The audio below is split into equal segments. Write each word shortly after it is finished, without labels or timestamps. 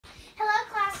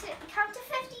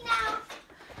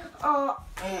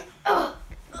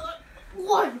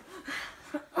One.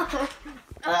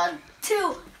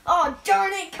 Two. Oh,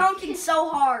 darn it, counting so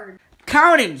hard.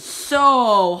 Counting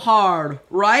so hard,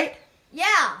 right?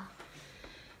 Yeah.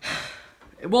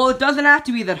 Well, it doesn't have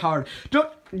to be that hard.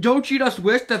 Don't you just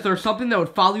wish that there's something that would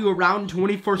follow you around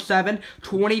 24/7,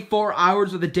 24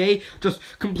 hours of the day, just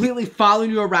completely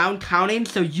following you around counting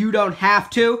so you don't have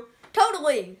to?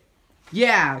 Totally.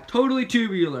 Yeah, totally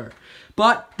tubular.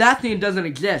 But that thing doesn't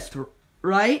exist,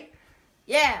 right?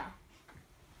 Yeah.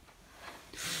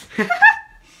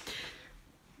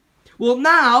 Well,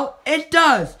 now it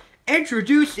does.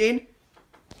 Introducing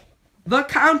the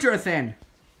counter thing.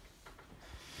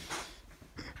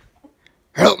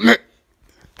 Help me.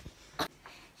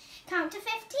 Count to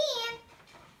 15.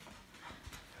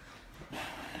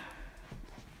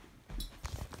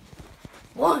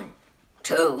 One,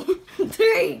 2,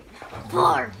 3,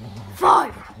 4,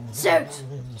 5, 6,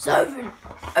 7,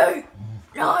 8,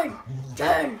 9,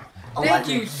 10, 11. Thank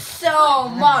you so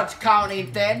much,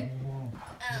 counting thing.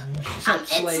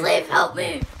 It's Slave, help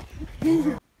me.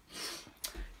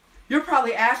 You're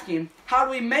probably asking, how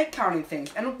do we make counting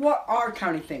things? And what are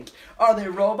counting things? Are they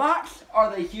robots? Are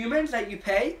they humans that you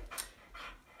pay?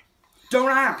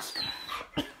 Don't ask.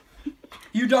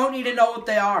 You don't need to know what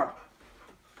they are.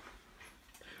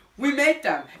 We make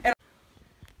them. And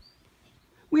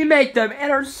we make them in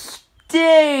our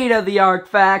state-of-the-art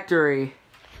factory.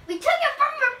 We took it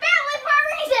from your family for a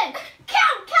reason.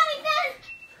 Count, counting then.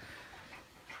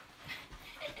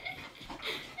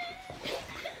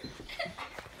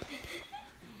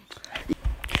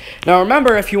 Now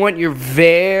remember, if you want your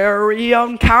very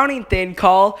own counting thing,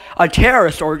 call a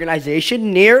terrorist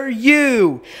organization near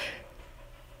you.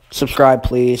 Subscribe,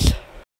 please.